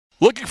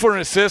Looking for an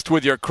assist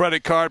with your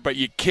credit card, but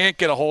you can't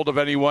get a hold of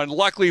anyone?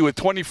 Luckily, with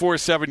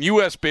 24/7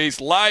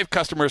 U.S.-based live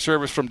customer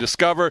service from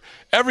Discover,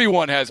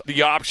 everyone has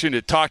the option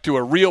to talk to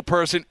a real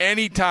person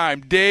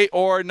anytime, day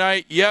or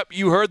night. Yep,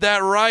 you heard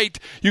that right.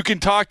 You can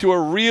talk to a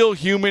real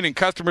human in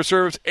customer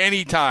service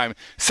anytime.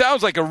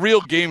 Sounds like a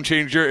real game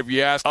changer if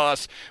you ask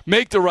us.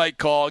 Make the right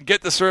call and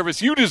get the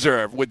service you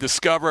deserve with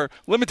Discover.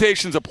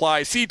 Limitations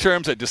apply. See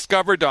terms at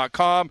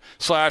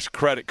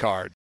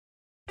discover.com/creditcard.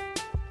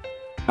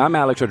 I'm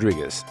Alex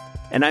Rodriguez.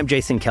 And I'm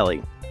Jason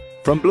Kelly.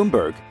 From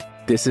Bloomberg,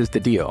 this is The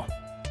Deal.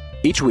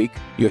 Each week,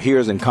 you'll hear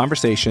us in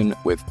conversation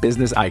with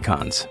business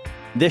icons.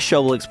 This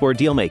show will explore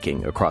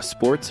deal-making across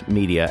sports,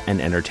 media,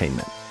 and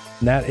entertainment.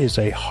 That is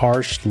a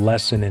harsh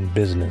lesson in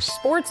business.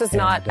 Sports is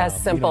not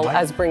as simple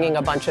as bringing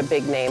a bunch of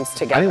big names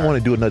together. I didn't want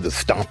to do another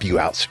stomp you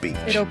out speech.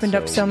 It opened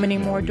up so many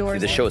more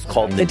doors. The show is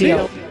called The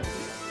Deal.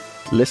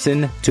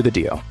 Listen to The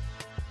Deal.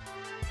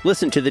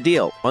 Listen to The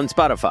Deal on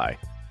Spotify.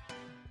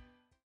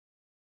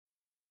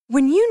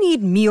 When you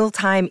need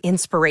mealtime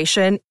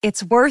inspiration,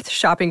 it's worth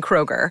shopping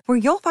Kroger, where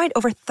you'll find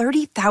over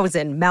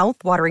 30,000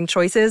 mouth-watering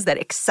choices that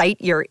excite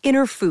your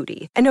inner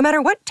foodie. And no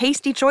matter what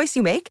tasty choice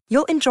you make,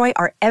 you'll enjoy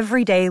our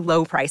everyday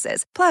low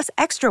prices, plus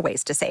extra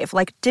ways to save,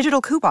 like digital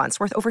coupons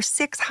worth over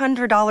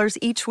 $600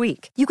 each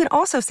week. You can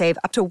also save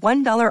up to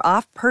 $1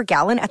 off per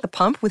gallon at the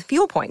pump with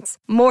fuel points.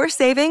 More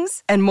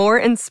savings and more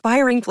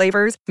inspiring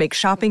flavors make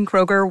shopping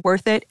Kroger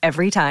worth it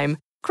every time.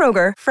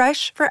 Kroger,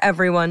 fresh for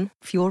everyone.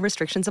 Fuel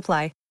restrictions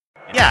apply.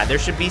 Yeah, there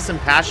should be some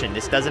passion.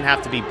 This doesn't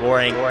have to be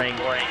boring. You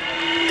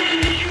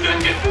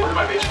couldn't get bored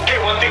by baseball. Hey,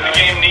 one thing the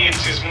game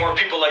needs is more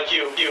people like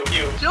you.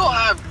 Still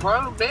have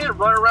grown men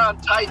run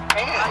around tight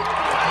pants.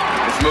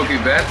 It's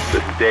Mookie Betts.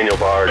 This is Daniel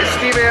Bard. It's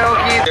Steve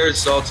Aoki.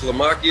 There's Sal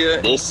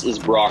Talamacchia. This is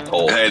Brock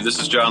Holt. Hey, this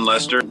is John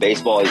Lester.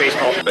 Baseball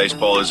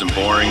isn't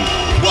boring.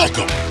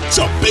 Welcome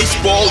to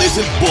Baseball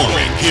Isn't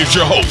Boring. Here's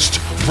your host,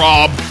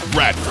 Rob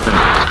Bradford.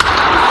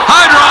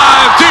 High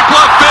drive, deep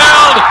left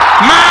field.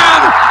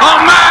 Man,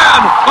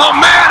 oh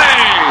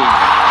Manny!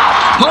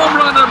 Home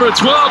run number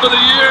 12 of the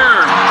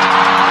year.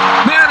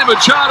 Manny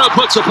Machado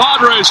puts the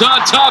Padres on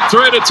top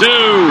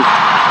 3-2.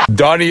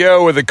 Donnie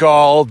O with a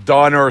call.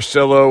 Don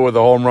Orsillo with a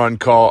home run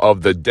call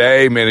of the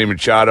day. Manny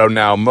Machado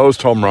now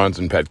most home runs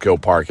in Petco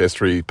Park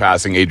history,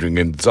 passing Adrian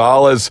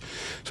Gonzalez.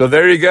 So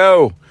there you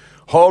go.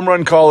 Home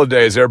run call of the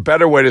day. Is there a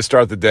better way to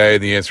start the day?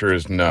 The answer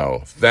is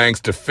no. Thanks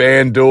to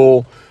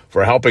FanDuel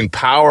for helping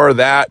power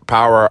that,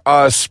 power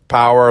us,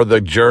 power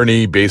the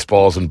Journey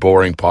Baseball Isn't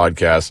Boring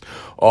podcast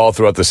all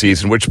throughout the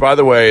season, which, by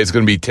the way, is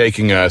going to be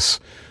taking us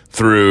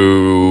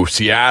through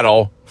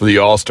Seattle for the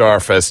All-Star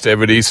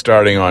festivities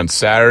starting on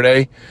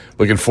Saturday.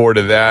 Looking forward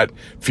to that.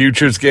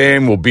 Futures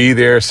game will be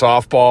there.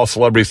 Softball,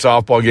 celebrity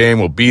softball game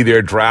will be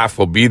there. Draft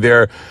will be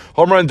there.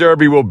 Home Run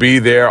Derby will be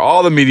there.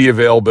 All the media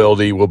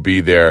availability will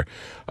be there.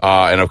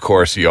 And, of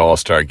course, the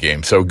All-Star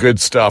game. So good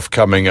stuff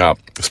coming up.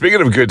 Speaking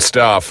of good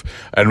stuff,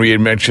 and we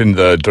had mentioned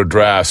the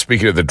draft.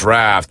 Speaking of the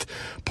draft,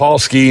 Paul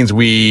Skenes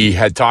we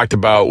had talked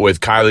about with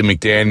Kylie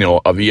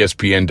McDaniel of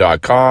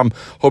ESPN.com.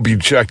 Hope you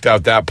checked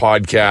out that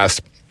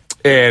podcast.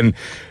 And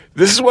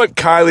this is what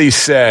Kylie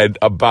said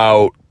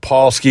about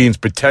Paul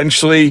Skenes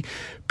potentially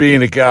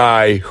being a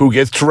guy who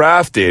gets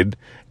drafted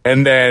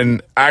and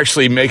then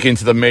actually making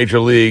to the major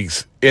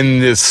leagues in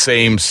this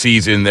same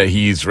season that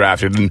he's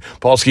drafted. And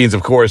Paul Skenes,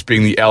 of course,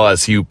 being the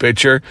LSU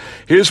pitcher.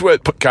 Here's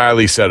what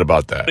Kylie said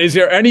about that. Is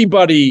there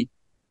anybody,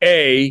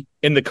 A,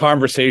 in the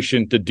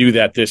conversation to do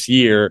that this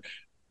year,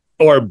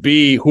 or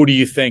B, who do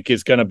you think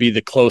is going to be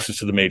the closest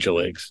to the major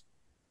leagues?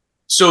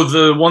 So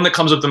the one that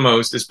comes up the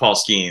most is Paul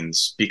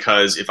Skenes,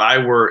 because if I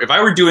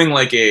were doing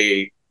like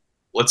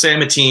let's say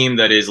I'm a team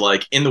that is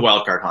like in the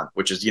wild card hunt,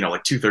 which is,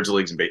 like 2/3 of the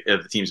leagues of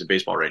the teams in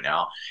baseball right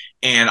now,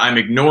 and I'm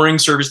ignoring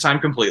service time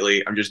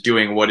completely. I'm just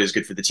doing what is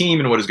good for the team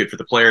and what is good for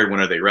the player.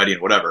 When are they ready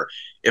and whatever.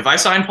 If I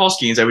sign Paul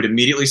Skenes, I would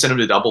immediately send him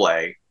to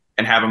Double-A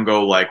and have him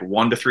go like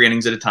 1 to 3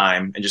 innings at a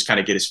time and just kind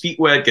of get his feet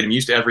wet, get him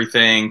used to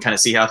everything, kind of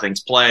see how things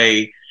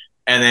play.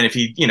 And then if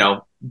he,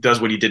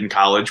 does what he did in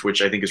college,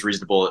 which I think is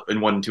reasonable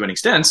in 1 and 2 inning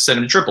stints, send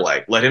him to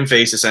Triple-A. Let him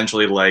face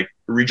essentially like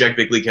reject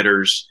big league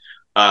hitters,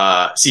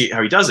 see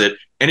how he does it.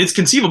 And it's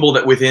conceivable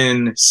that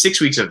within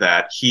 6 weeks of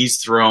that,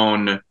 he's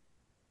thrown,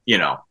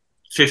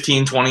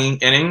 15, 20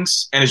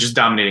 innings and is just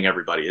dominating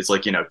everybody. It's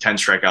like, 10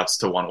 strikeouts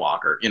to 1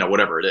 walk or,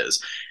 whatever it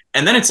is.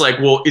 And then it's like,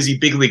 well, is he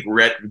big league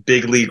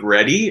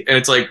ready? And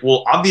it's like,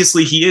 well,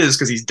 obviously he is,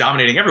 because he's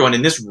dominating everyone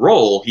in this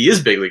role. He is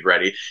big league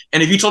ready.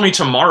 And if you told me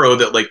tomorrow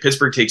that like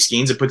Pittsburgh takes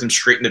Skenes and puts him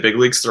straight in the big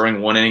leagues,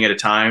 throwing 1 inning at a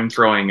time,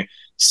 throwing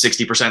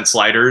 60%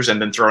 sliders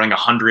and then throwing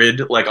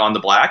 100 like on the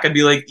black, I'd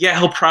be like, yeah,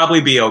 he'll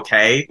probably be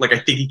okay. Like, I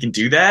think he can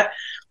do that.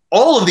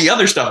 All of the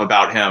other stuff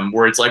about him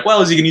where it's like,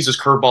 well, is he going to use his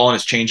curveball and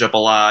his changeup a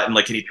lot? And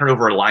like, can he turn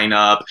over a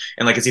lineup?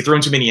 And like, is he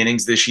throwing too many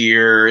innings this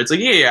year? It's like,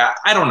 yeah,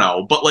 I don't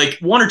know. But like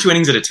 1 or 2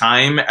 innings at a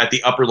time at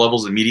the upper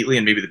levels immediately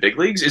and maybe the big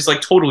leagues is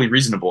like totally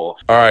reasonable.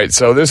 All right.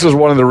 So this is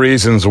one of the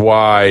reasons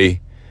why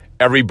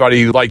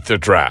everybody liked the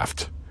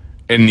draft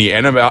in the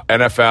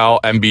NFL,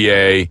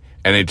 NBA,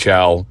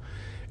 NHL.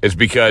 is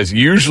because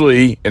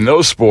usually in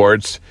those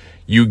sports,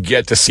 you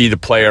get to see the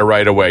player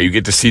right away. You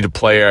get to see the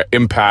player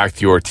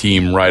impact your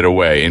team right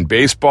away. In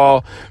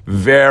baseball,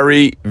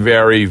 very,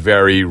 very,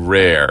 very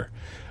rare.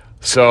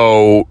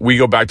 So we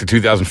go back to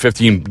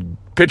 2015.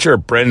 Pitcher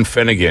Brendan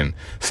Finnegan,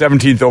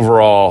 17th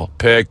overall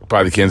pick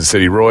by the Kansas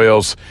City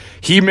Royals.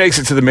 He makes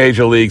it to the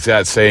major leagues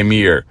that same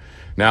year.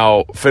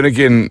 Now,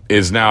 Finnegan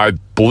is now, I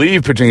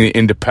believe, pitching in the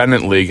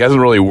independent league. Hasn't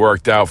really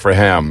worked out for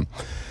him.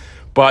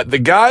 But the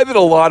guy that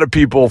a lot of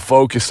people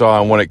focus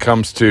on when it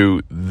comes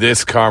to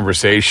this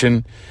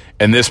conversation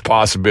and this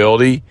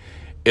possibility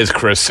is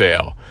Chris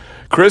Sale.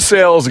 Chris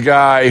Sale is a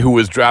guy who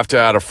was drafted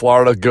out of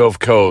Florida Gulf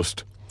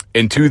Coast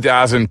in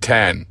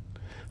 2010,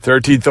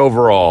 13th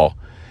overall.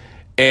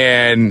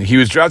 And he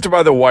was drafted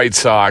by the White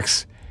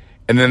Sox.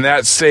 And then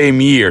that same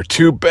year,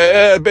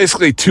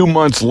 basically 2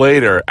 months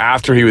later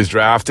after he was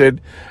drafted,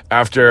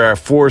 after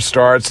 4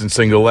 starts in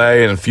single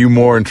A and a few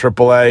more in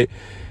triple A,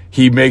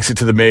 he makes it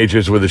to the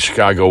majors with the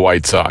Chicago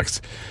White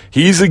Sox.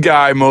 He's the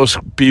guy most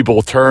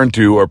people turn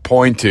to or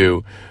point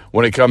to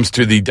when it comes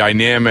to the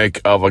dynamic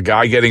of a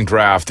guy getting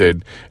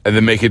drafted and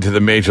then make it to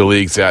the major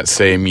leagues that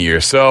same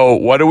year. So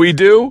what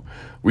do?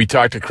 We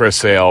talked to Chris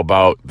Sale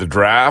about the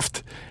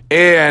draft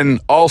and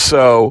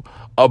also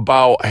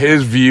about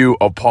his view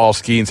of Paul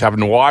Skenes,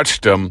 having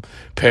watched him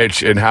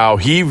pitch and how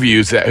he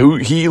views that, who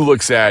he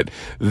looks at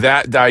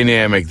that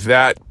dynamic,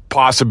 that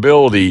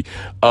possibility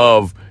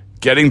of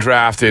getting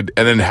drafted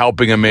and then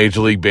helping a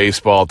Major League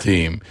Baseball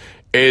team.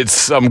 It's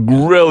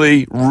some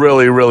really,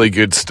 really, really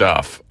good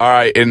stuff. All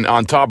right, and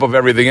on top of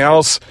everything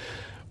else,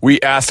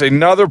 we asked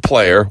another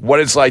player what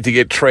it's like to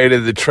get traded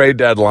at the trade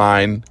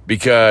deadline,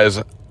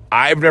 because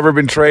I've never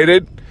been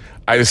traded.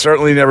 I've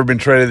certainly never been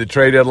traded at the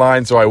trade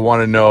deadline, so I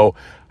want to know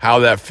how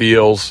that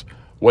feels,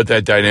 what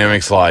that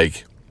dynamic's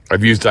like.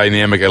 I've used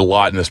dynamic a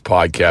lot in this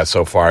podcast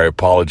so far. I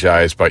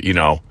apologize, but,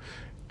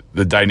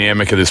 the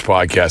dynamic of this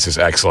podcast is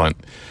excellent.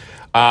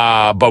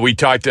 But we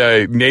talked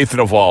to Nathan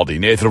Eovaldi.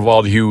 Nathan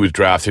Eovaldi, who was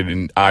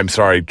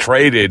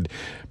traded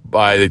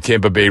by the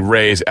Tampa Bay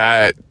Rays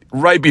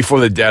right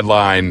before the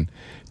deadline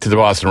to the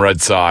Boston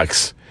Red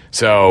Sox.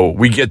 So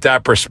we get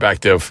that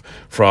perspective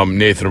from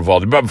Nathan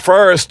Eovaldi. But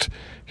first,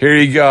 here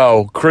you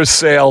go. Chris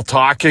Sale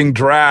talking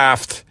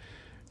draft.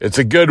 It's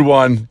a good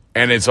one,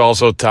 and it's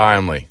also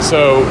timely.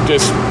 So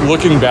just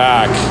looking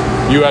back,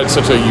 you had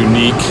such a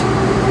unique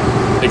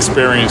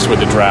experience with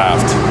the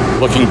draft.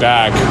 Looking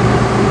back,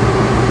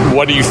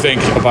 what do you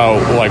think about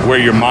where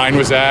your mind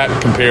was at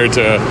compared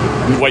to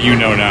what you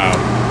know now?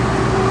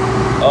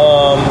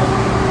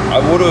 I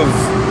would have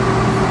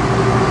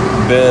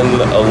been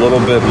a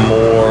little bit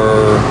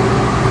more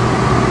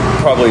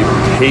probably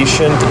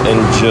patient and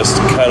just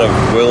kind of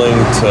willing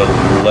to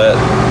let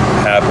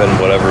happen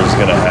whatever is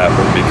going to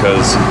happen,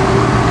 because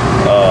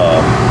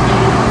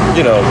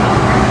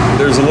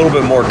there's a little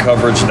bit more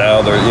coverage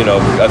now. There,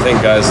 I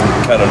think guys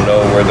kind of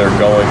know where they're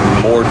going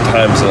more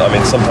times. I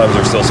mean, sometimes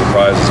there's still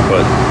surprises,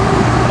 but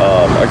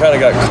I kind of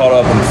got caught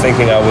up in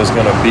thinking I was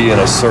going to be in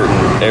a certain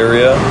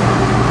area,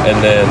 and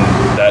then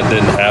that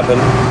didn't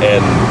happen.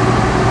 And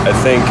I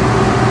think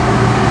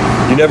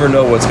you never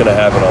know what's going to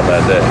happen on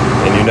that day,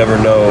 and you never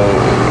know.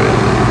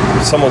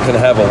 Someone can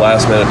have a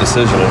last-minute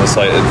decision, and it's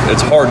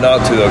it's hard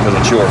not to, though, because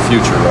it's your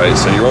future, right?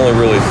 So you're only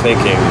really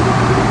thinking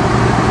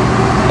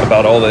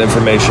about all the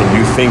information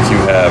you think you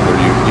have, or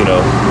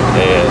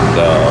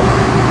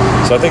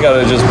so I think I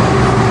just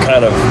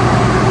kind of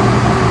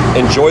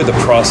enjoyed the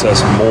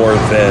process more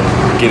than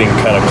getting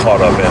kind of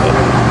caught up in it.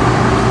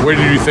 Where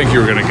did you think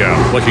you were going to go,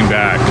 looking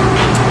back?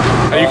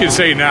 You can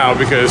say now,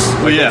 because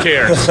who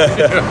cares?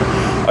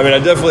 I mean, I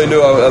definitely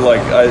knew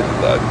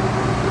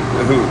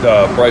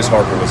Bryce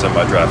Harper was in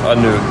my draft. I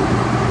knew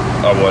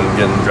I wasn't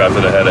getting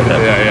drafted ahead of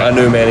him. Yeah. I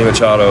knew Manny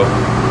Machado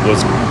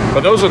was.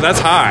 But that's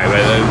high.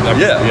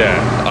 Yeah.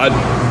 I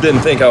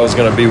didn't think I was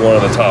going to be one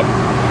of the top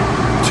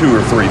 2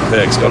 or 3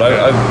 picks, but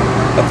I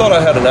thought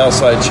I had an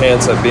outside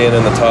chance at being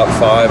in the top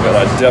 5, and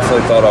I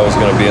definitely thought I was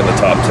going to be in the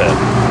top 10.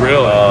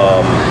 Really?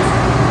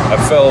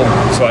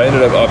 So I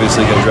ended up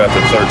obviously getting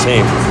drafted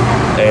 13th,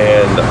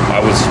 and I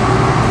was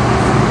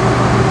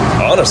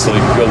honestly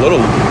a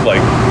little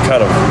kind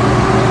of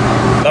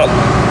not,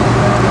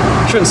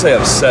 I shouldn't say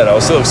upset. I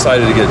was still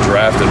excited to get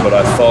drafted, but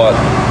I thought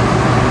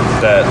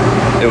that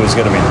it was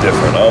going to be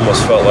different. I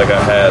almost felt like I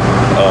had,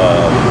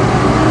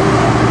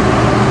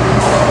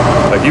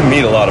 you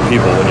meet a lot of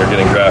people when you're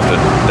getting drafted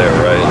there,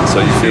 right? And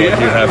so you feel like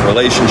you have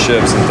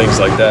relationships and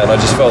things like that. And I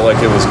just felt like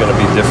it was going to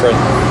be different.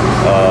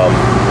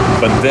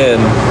 But then,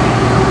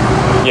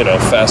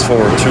 fast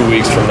forward 2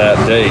 weeks from that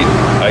date,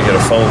 I get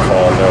a phone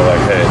call and they're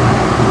like, "Hey,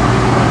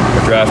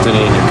 we're drafting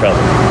you and you're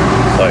coming."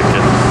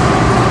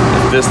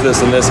 If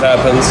this, and this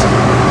happens.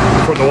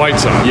 From the White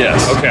Sox?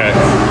 Yes. Okay.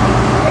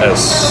 As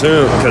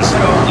soon, because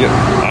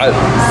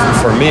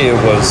for me it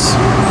was,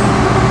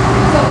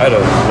 I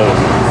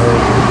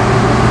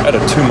had a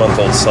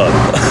 2-month-old son.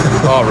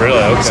 Oh,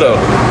 really? Okay. So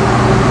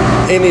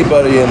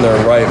anybody in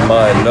their right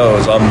mind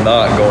knows I'm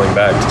not going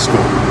back to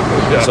school.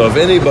 Yeah. So if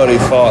anybody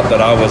thought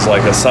that I was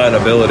a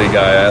signability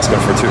guy asking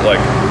for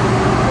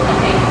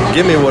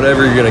give me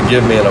whatever you're going to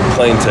give me in a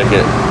plane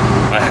ticket.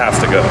 I have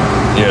to go,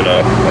 you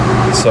know.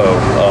 So,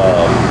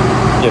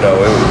 you know,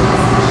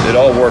 it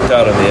all worked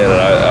out in the end.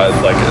 And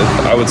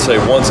I would say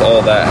once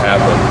all that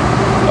happened,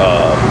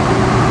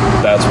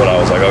 that's when I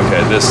was like,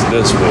 okay, this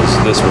was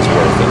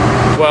worth it.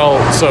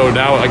 Well, so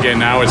now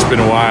it's been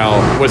a while.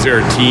 Was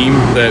there a team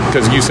that,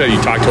 because you said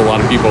you talked to a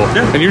lot of people,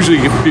 and usually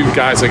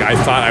guys like, I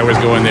thought I was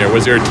going there.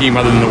 Was there a team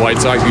other than the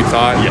White Sox you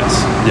thought? Yes.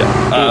 Yeah.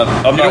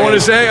 You don't want to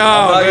say?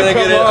 I'm not going to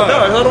get it.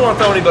 No, I don't want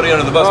to throw anybody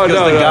under the bus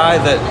because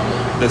guy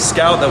the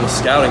scout that was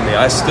scouting me,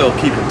 I still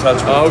keep in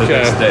touch with to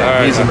this day.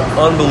 Right. He's an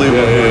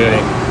unbelievable human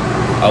being.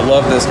 I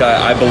love this guy.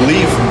 I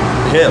believe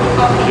him.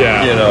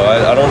 Yeah. You know,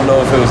 I don't know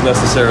if it was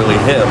necessarily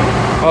him.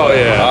 Oh,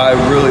 yeah. I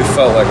really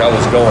felt like I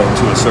was going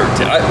to a certain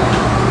team.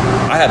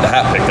 I had the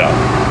hat picked out.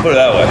 Put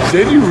it that way.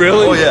 Did you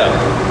really? Oh, yeah.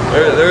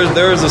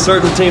 There's a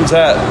certain team's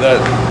hat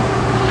that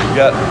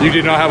got... You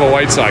did not have a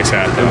White Sox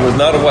hat, though. It was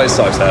not a White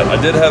Sox hat. I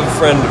did have a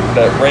friend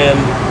that ran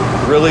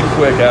really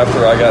quick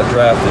after I got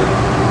drafted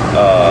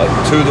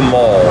to the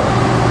mall,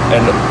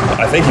 and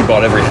I think he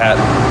bought every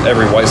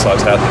White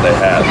Sox hat that they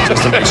had,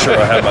 just to make sure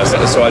I had my.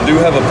 So I do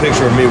have a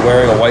picture of me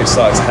wearing a White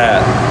Sox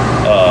hat.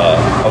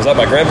 I was at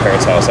my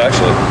grandparents' house,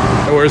 actually.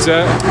 Where's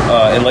that?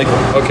 In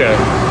Lakeland. Okay.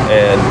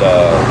 And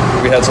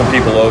we had some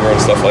people over and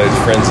stuff like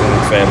friends and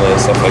family and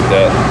stuff like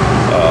that.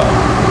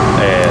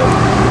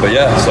 But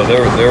yeah, so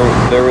there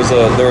was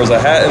a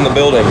hat in the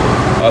building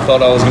I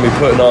thought I was gonna be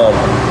putting on,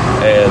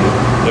 and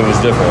it was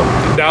different.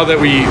 Now that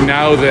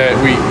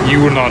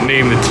you were not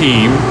named the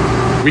team,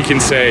 we can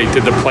say,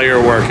 did the player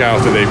work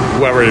out? Did they,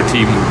 whoever the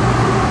team?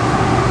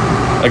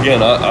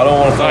 Again, I don't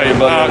want to throw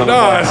anybody under the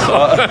bus.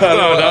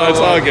 No, it's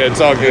all good.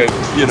 It's all good.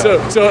 You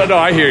know. So no,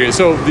 I hear you.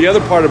 So the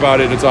other part about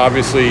it, it's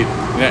obviously,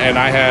 and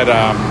I had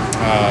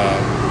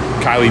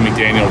Kylie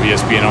McDaniel of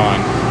ESPN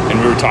on, and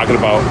we were talking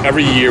about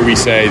every year we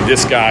say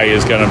this guy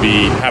is going to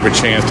have a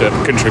chance to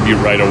contribute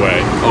right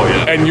away. Oh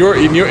yeah. And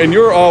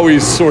you're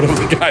always sort of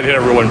the guy that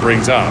everyone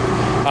brings up.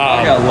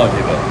 I got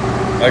lucky though.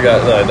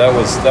 That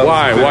was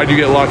why? Why'd you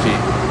get lucky?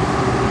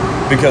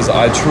 Because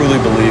I truly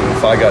believe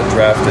if I got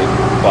drafted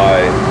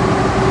by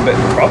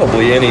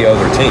probably any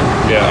other team,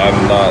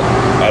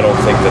 I don't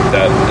think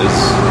that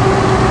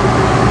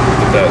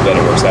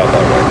it works out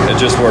that way. It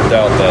just worked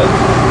out that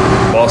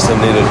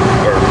Boston needed,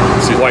 or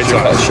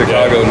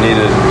Chicago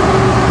needed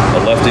a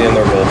lefty in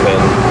their bullpen.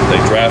 They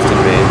drafted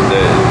me.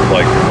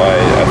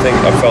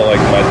 I felt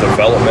like my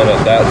development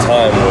at that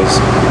time was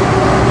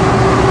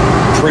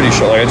pretty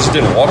short. Like I just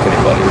didn't walk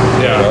anybody.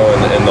 You know,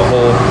 and the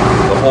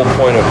whole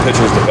point of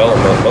pitcher's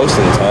development most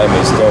of the time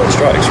is throwing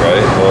strikes, right?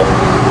 Well,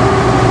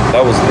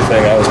 that was the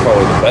thing I was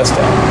probably the best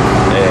at,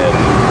 and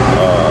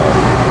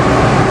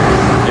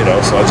you know,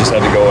 so I just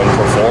had to go and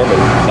perform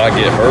and not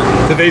get hurt.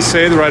 Did they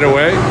say right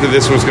away that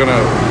this was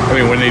gonna? I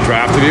mean, when they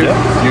drafted you,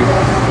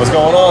 what's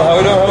going on? How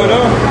we doing?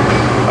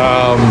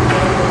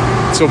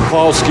 So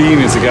Paul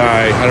Skenes is a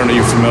guy. I don't know.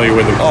 You're familiar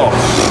with him? Oh,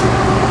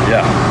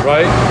 yeah.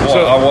 Right. Well,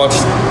 so I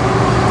watched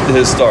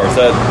his start.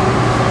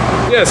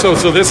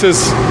 So this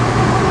is.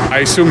 I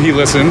assume he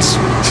listens.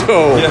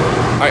 So,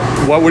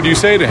 what would you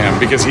say to him?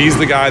 Because he's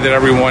the guy that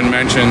everyone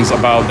mentions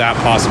about that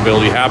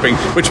possibility happening.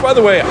 Which, by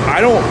the way,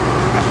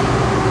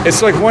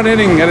 it's like one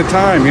inning at a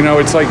time. You know,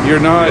 it's like you're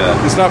not.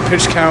 Yeah. It's not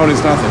pitch count.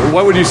 It's nothing.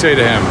 What would you say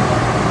to him?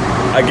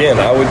 Again,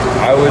 I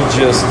would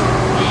just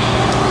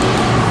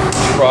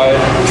try to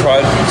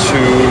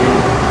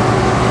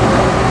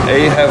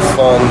have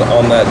fun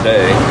on that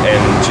day and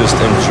just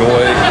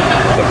enjoy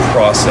the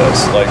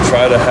process. Like,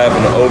 try to have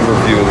an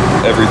overview of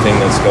everything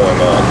that's going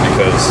on,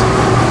 because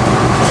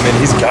I mean,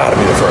 he's got to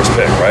be the first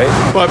pick, right?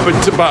 But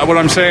what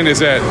I'm saying is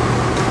that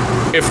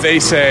if they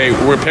say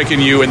we're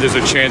picking you and there's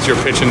a chance you're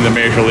pitching in the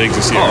major leagues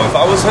this year, if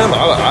I was him,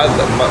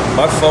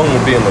 my phone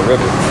would be in the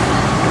river.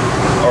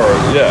 Or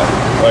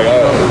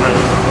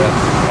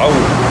I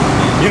would.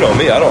 You know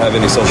me, I don't have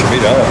any social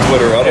media. I don't have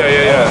Twitter. I don't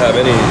have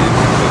any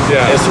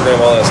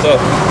Instagram, all that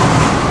stuff.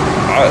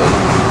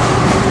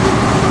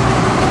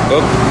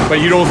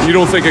 But you don't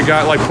think a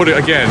guy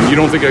you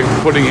don't think of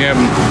putting him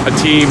a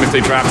team if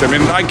they draft him.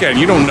 And again,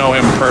 you don't know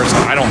him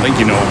personally. I don't think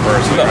you know him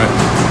personally, right?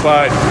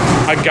 But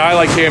a guy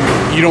like him,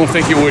 you don't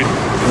think it would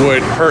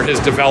hurt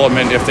his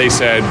development if they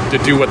said to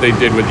do what they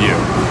did with you?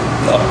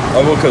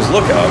 No, because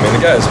look out. I mean,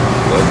 the guy's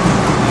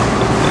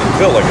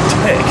built like a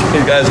tank.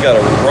 The guy's got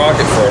a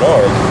rocket for an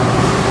arm.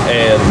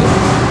 And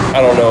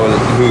I don't know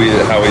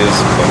how he is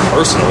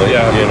personally,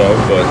 you know,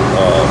 but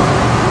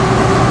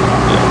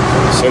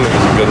assuming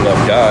he's a good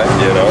enough guy,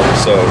 you know,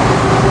 so.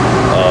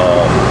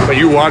 But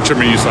you watch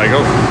him and you're just like,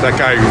 oh, that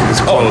guy is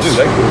close. Oh, dude,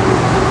 that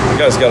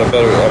guy's got a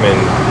better. I mean,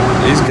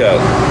 he's got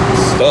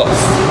stuff,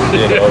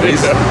 you know.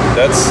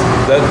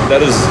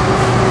 That is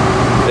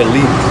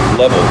elite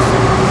level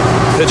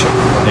pitching,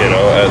 you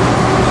know.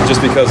 Just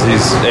because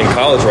he's in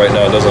college right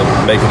now doesn't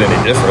make it any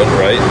different,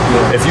 right?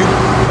 Yeah. If you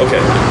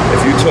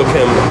took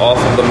him off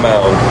of the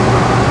mound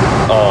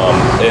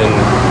in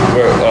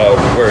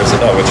where is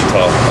it? Not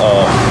Wichita.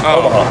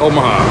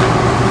 Omaha.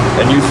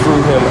 And you threw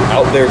him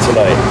out there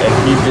tonight, and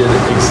he did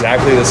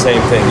exactly the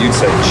same thing. You'd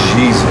say,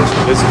 Jesus,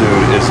 this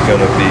dude is going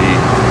to be...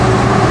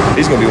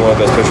 He's going to be one of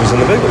the best pitchers in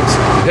the big leagues.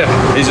 Yeah.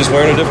 He's just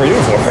wearing a different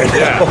uniform right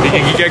now. Yeah, he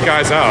can get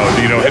guys out.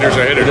 Hitters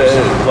are hitters.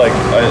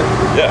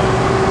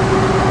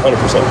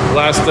 100%.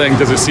 Last thing,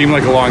 does it seem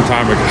like a long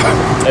time ago?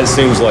 It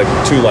seems like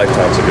 2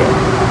 lifetimes ago.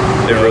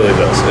 It really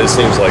does. It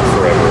seems like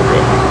forever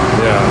ago.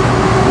 Yeah.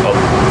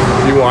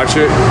 You watch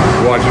it?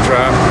 You watch the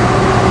draft?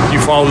 Do you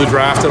follow the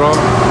draft at all?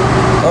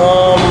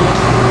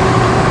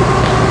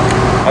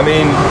 I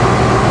mean,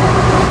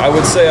 I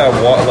would say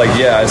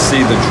I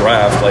see the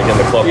draft like in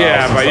the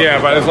clubhouse.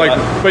 But it's like,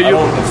 I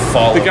don't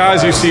follow the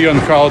guys you see on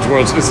College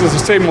World. It's the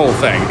same old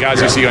thing.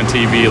 Guys you see on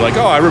TV, like,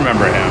 I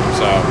remember him.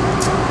 So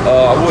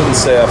I wouldn't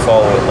say I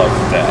follow it like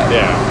that.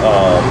 Yeah.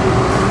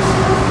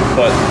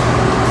 But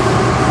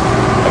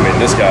I mean,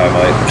 this guy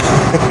might.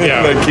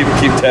 Yeah. Might keep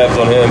tabs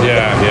on him.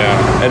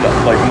 Yeah. And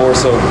like more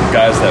so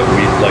guys that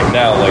we like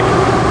now, like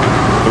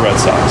the Red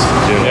Sox.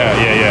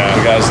 Yeah.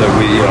 The guys that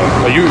we,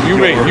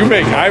 you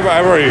make. I've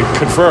already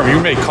confirmed. You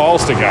make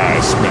calls to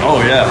guys. Man. Oh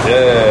yeah.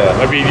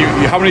 I mean,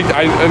 how many?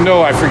 I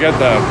know. I forget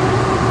the.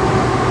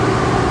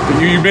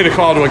 You made a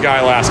call to a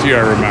guy last year.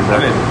 I remember. I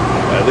mean,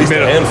 at least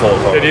a handful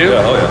of calls. Did you?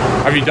 Yeah. Oh yeah.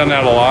 Have you done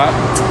that a lot?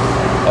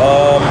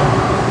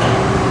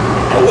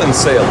 I wouldn't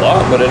say a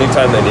lot, but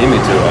anytime they need me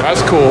to.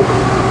 That's cool.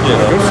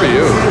 Good for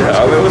you.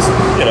 Yeah, it was.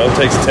 It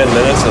takes 10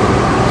 minutes, and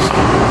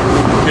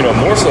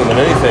more so than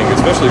anything,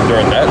 especially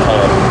during that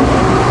time,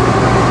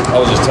 I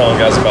was just telling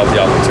guys about the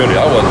opportunity.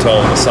 I wasn't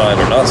telling them to sign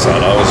or not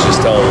sign. I was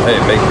just telling them, hey,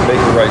 make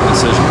the right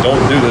decision.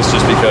 Don't do this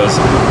just because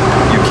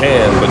you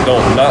can, but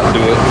don't not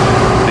do it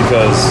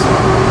because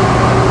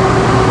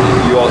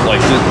you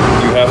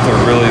have to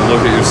really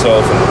look at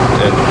yourself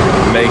and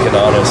make an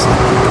honest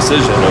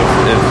decision of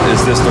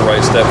is this the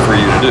right step for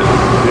you to do?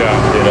 Yeah.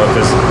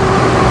 Because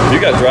you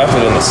got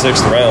drafted in the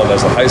 6th round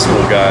as a high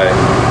school guy.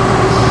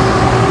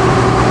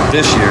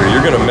 This year,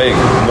 you're going to make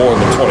more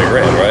than $20,000,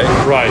 right?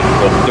 Right.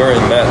 But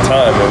during that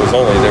time, they were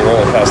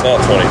only passing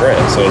out $20,000.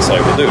 So it's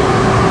like, well, dude,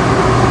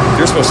 if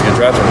you're supposed to get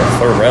drafted in the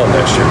 3rd round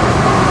next year,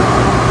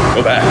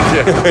 go back.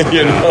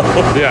 Yeah.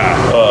 Yeah.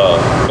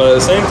 But at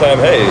the same time,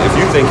 hey, if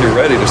you think you're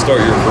ready to start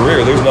your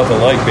career, there's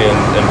nothing like being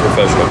in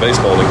professional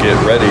baseball to get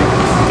ready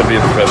to be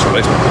a professional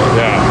baseball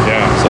player.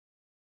 Yeah. So.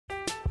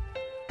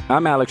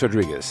 I'm Alex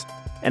Rodriguez.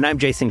 And I'm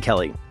Jason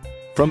Kelly.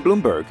 From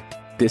Bloomberg,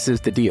 this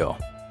is The Deal.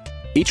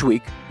 Each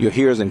week, you'll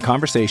hear us in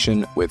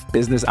conversation with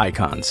business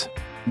icons.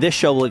 This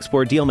show will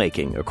explore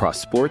deal-making across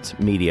sports,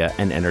 media,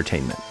 and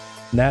entertainment.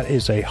 That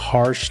is a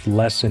harsh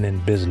lesson in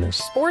business.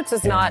 Sports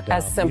is not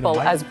as simple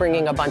as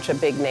bringing a bunch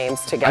of big names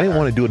together. I didn't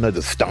want to do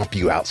another stomp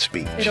you out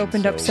speech. It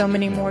opened up so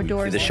many more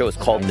doors. The show is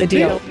called The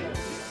Deal.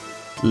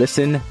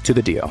 Listen to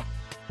The Deal.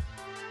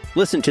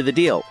 Listen to The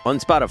Deal on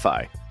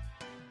Spotify.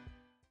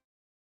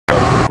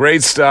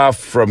 Great stuff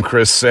from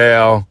Chris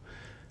Sale.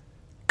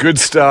 Good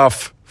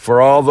stuff for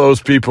all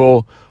those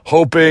people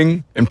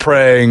hoping and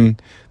praying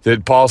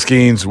that Paul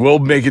Skenes will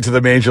make it to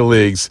the major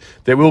leagues,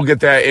 that we'll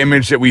get that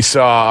image that we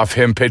saw of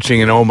him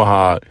pitching in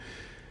Omaha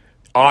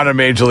on a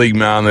major league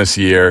mound this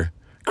year.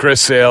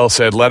 Chris Sale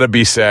said, let it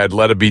be said,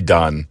 let it be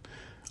done.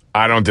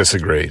 I don't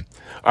disagree.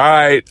 All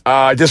right,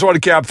 I just want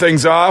to cap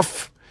things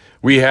off.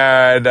 We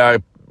had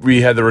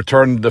the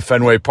return to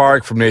Fenway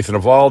Park from Nathan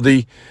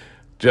Eovaldi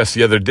just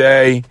the other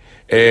day,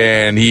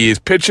 and he is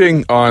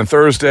pitching on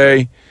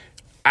Thursday,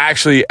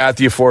 actually at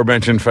the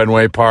aforementioned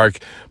Fenway Park.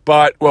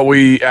 But what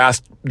we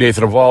asked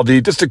Nathan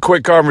Eovaldi, just a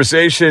quick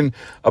conversation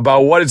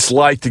about what it's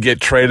like to get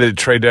traded at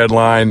trade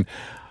deadline.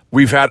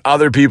 We've had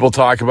other people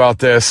talk about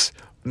this,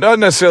 not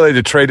necessarily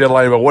the trade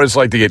deadline, but what it's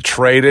like to get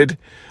traded.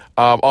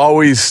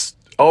 Always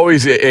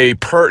a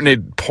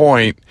pertinent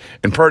point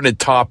and pertinent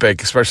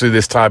topic, especially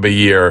this time of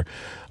year.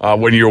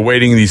 When you're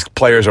waiting, these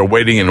players are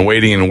waiting and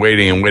waiting and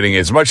waiting and waiting.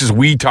 As much as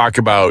we talk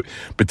about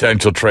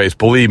potential trades,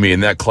 believe me,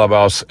 in that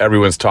clubhouse,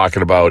 everyone's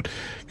talking about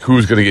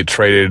who's going to get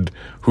traded,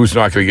 who's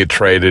not going to get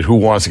traded, who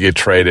wants to get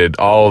traded.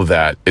 All of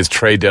that is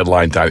trade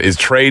deadline time, is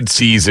trade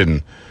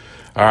season.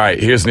 All right,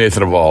 here's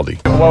Nathan Eovaldi.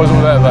 What was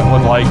that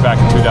one like back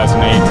in 2018,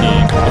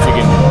 if you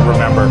can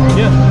remember?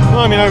 Yeah,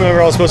 well, I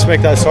remember I was supposed to make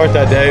that start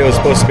that day. It was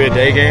supposed to be a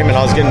day game, and it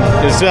was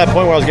to that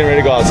point where I was getting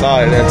ready to go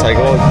outside, and it's like,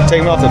 well,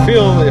 take me off the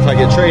field if I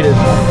get traded.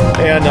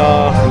 And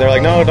they're like,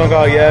 no, don't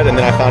go out yet. And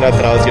then I found out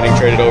that I was getting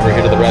traded over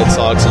here to the Red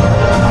Sox.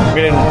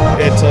 And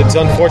it's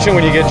unfortunate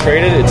when you get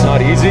traded. It's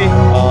not easy.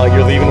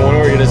 You're leaving one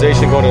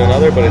organization, going to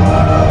another, but it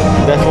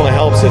definitely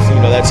helps if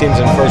that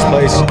team's in first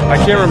place. I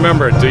can't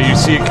remember. Do you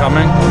see it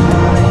coming?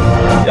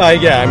 Yeah,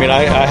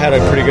 I had a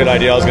pretty good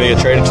idea I was going to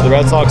get traded to the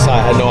Red Sox.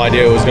 I had no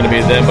idea it was going to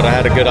be them, but I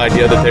had a good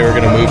idea that they were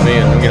going to move me.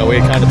 And, we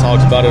kind of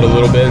talked about it a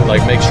little bit,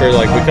 like make sure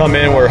we come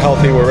in, we're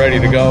healthy, we're ready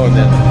to go, and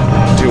then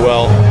do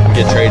well and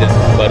get traded.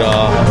 But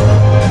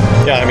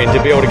yeah, I mean,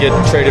 to be able to get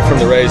traded from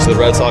the Rays to the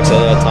Red Sox at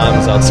that time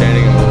was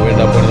outstanding, and we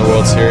ended up winning the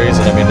World Series,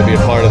 and I mean, to be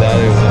a part of that,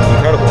 it was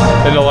incredible.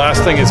 And the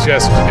last thing is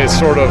just, I've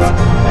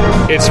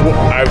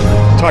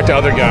talked to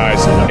other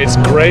guys, it's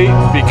great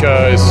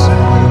because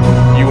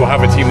you will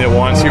have a team that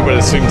wants you, but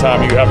at the same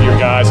time, you have your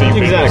guys that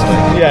you Exactly.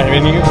 Yeah, I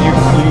mean, you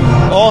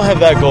all have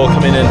that goal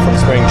coming in from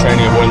spring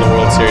training of winning the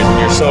World Series, and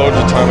you're so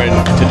determined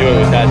to do it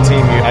with that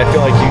team. I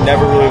feel like you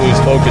never really lose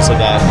focus of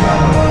that.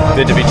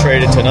 Then to be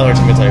traded to another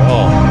team, it's like,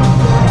 oh,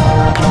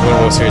 win a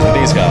World Series with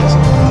these guys.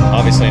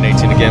 Obviously in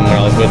 18 again when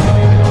I was with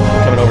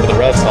coming over to the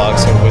Red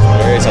Sox and with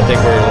the Rays, I think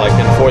we're like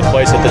in fourth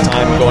place at the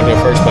time, going to a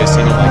first place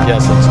team. I'm like,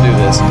 yes, let's do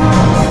this.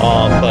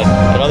 But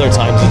at other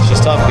times it's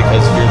just tough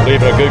because you're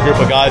leaving a good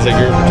group of guys that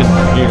you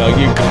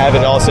have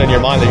it all set in your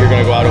mind that you're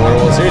going to go out and win a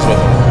World Series with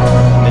them.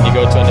 And then you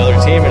go to another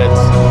team and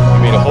you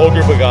meet a whole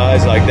group of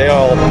guys, like they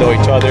all know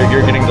each other.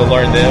 You're getting to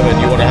learn them,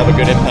 and you want to have a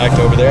good impact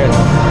over there, and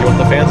you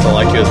want the fans to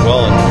like you as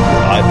well. And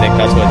I think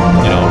that's what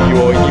you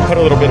put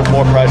a little bit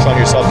more pressure on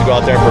yourself to go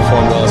out there and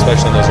perform well,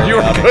 especially in those early You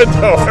were outings. good,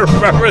 though. I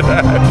remember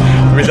that.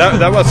 I mean,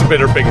 that must have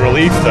been a big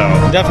relief, though.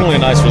 Definitely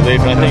a nice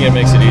relief, and I think it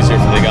makes it easier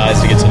for the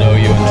guys to get to know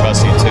you and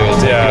trust you, too.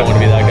 It's like, you don't want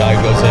to be that guy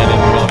who goes in and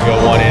go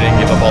one inning,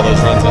 give up all those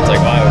runs, and it's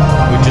like, wow,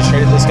 we just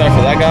traded this guy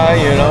for that guy,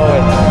 and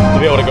to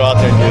be able to go out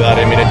there and do that,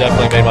 I mean, it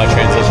definitely made my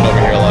transition over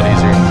here a lot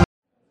easier.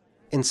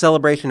 In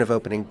celebration of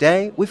opening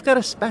day, we've got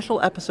a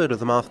special episode of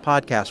the Moth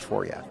Podcast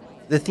for you.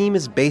 The theme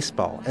is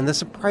baseball and the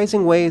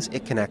surprising ways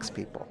it connects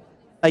people.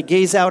 I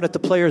gaze out at the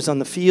players on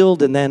the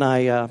field, and then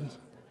I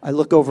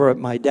look over at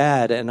my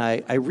dad, and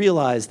I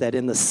realize that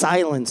in the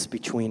silence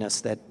between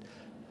us that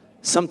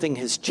something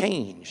has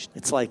changed.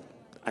 It's like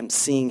I'm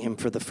seeing him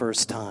for the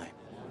first time.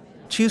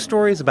 2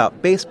 stories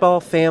about baseball,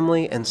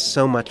 family, and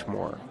so much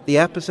more. The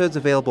episode's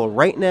available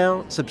right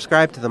now.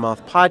 Subscribe to the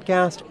Moth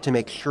Podcast to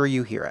make sure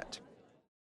you hear it.